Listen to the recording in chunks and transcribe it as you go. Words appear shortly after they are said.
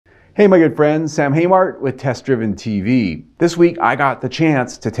Hey my good friends, Sam Haymart with TestDrivenTV. This week I got the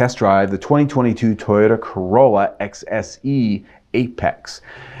chance to test drive the 2022 Toyota Corolla XSE Apex.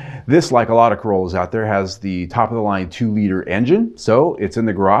 This, like a lot of Corollas out there, has the top-of-the-line 2-liter engine, so it's in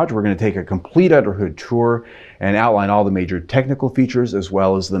the garage. We're going to take a complete Underhood tour and outline all the major technical features as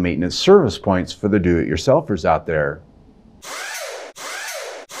well as the maintenance service points for the do-it-yourselfers out there.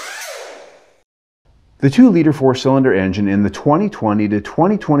 The 2-liter 4-cylinder engine in the 2020 to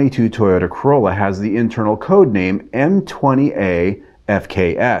 2022 Toyota Corolla has the internal code name M20A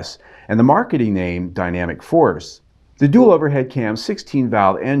FKS and the marketing name Dynamic Force. The dual overhead cam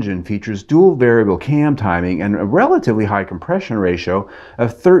 16-valve engine features dual variable cam timing and a relatively high compression ratio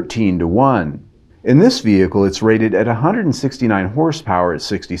of 13:1. In this vehicle, it's rated at 169 horsepower at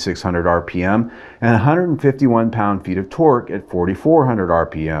 6,600 RPM and 151 pound-feet of torque at 4,400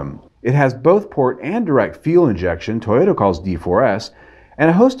 RPM. It has both port and direct fuel injection, Toyota calls D4S,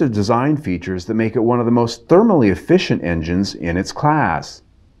 and a host of design features that make it one of the most thermally efficient engines in its class.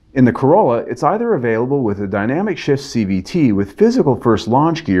 In the Corolla, it's either available with a dynamic shift CVT with physical first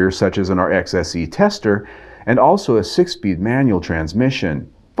launch gear such as in our XSE tester, and also a 6-speed manual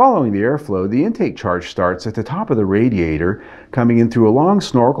transmission. Following the airflow, the intake charge starts at the top of the radiator, coming in through a long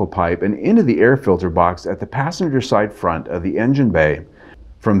snorkel pipe and into the air filter box at the passenger side front of the engine bay.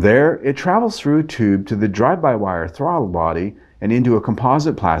 From there, it travels through a tube to the drive-by-wire throttle body and into a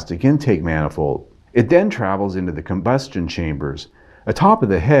composite plastic intake manifold. It then travels into the combustion chambers. Atop of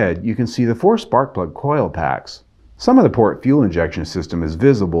the head, you can see the 4 spark plug coil packs. Some of the port fuel injection system is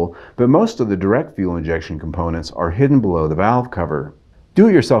visible, but most of the direct fuel injection components are hidden below the valve cover.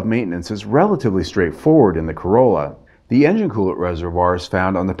 Do-it-yourself maintenance is relatively straightforward in the Corolla. The engine coolant reservoir is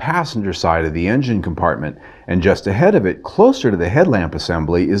found on the passenger side of the engine compartment, and just ahead of it, closer to the headlamp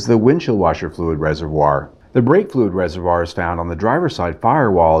assembly, is the windshield washer fluid reservoir. The brake fluid reservoir is found on the driver's side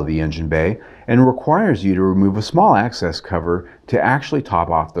firewall of the engine bay and requires you to remove a small access cover to actually top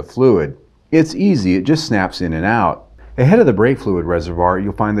off the fluid. It's easy, it just snaps in and out. Ahead of the brake fluid reservoir,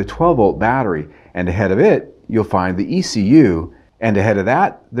 you'll find the 12-volt battery, and ahead of it, you'll find the ECU, and ahead of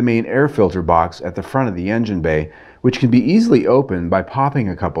that, the main air filter box at the front of the engine bay, which can be easily opened by popping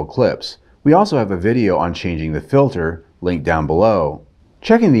a couple clips. We also have a video on changing the filter, linked down below.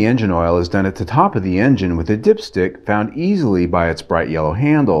 Checking the engine oil is done at the top of the engine with a dipstick found easily by its bright yellow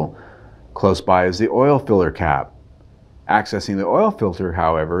handle. Close by is the oil filler cap. Accessing the oil filter,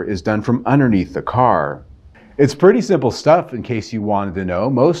 however, is done from underneath the car. It's pretty simple stuff in case you wanted to know.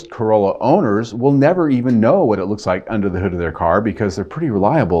 Most Corolla owners will never even know what it looks like under the hood of their car because they're pretty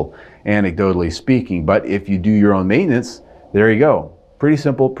reliable, anecdotally speaking. But if you do your own maintenance, there you go. Pretty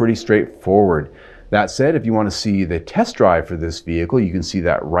simple, pretty straightforward. That said, if you want to see the test drive for this vehicle, you can see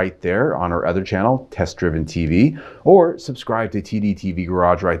that right there on our other channel, TestDrivenTV, or subscribe to TDTV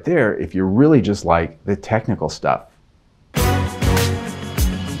Garage right there if you really just like the technical stuff.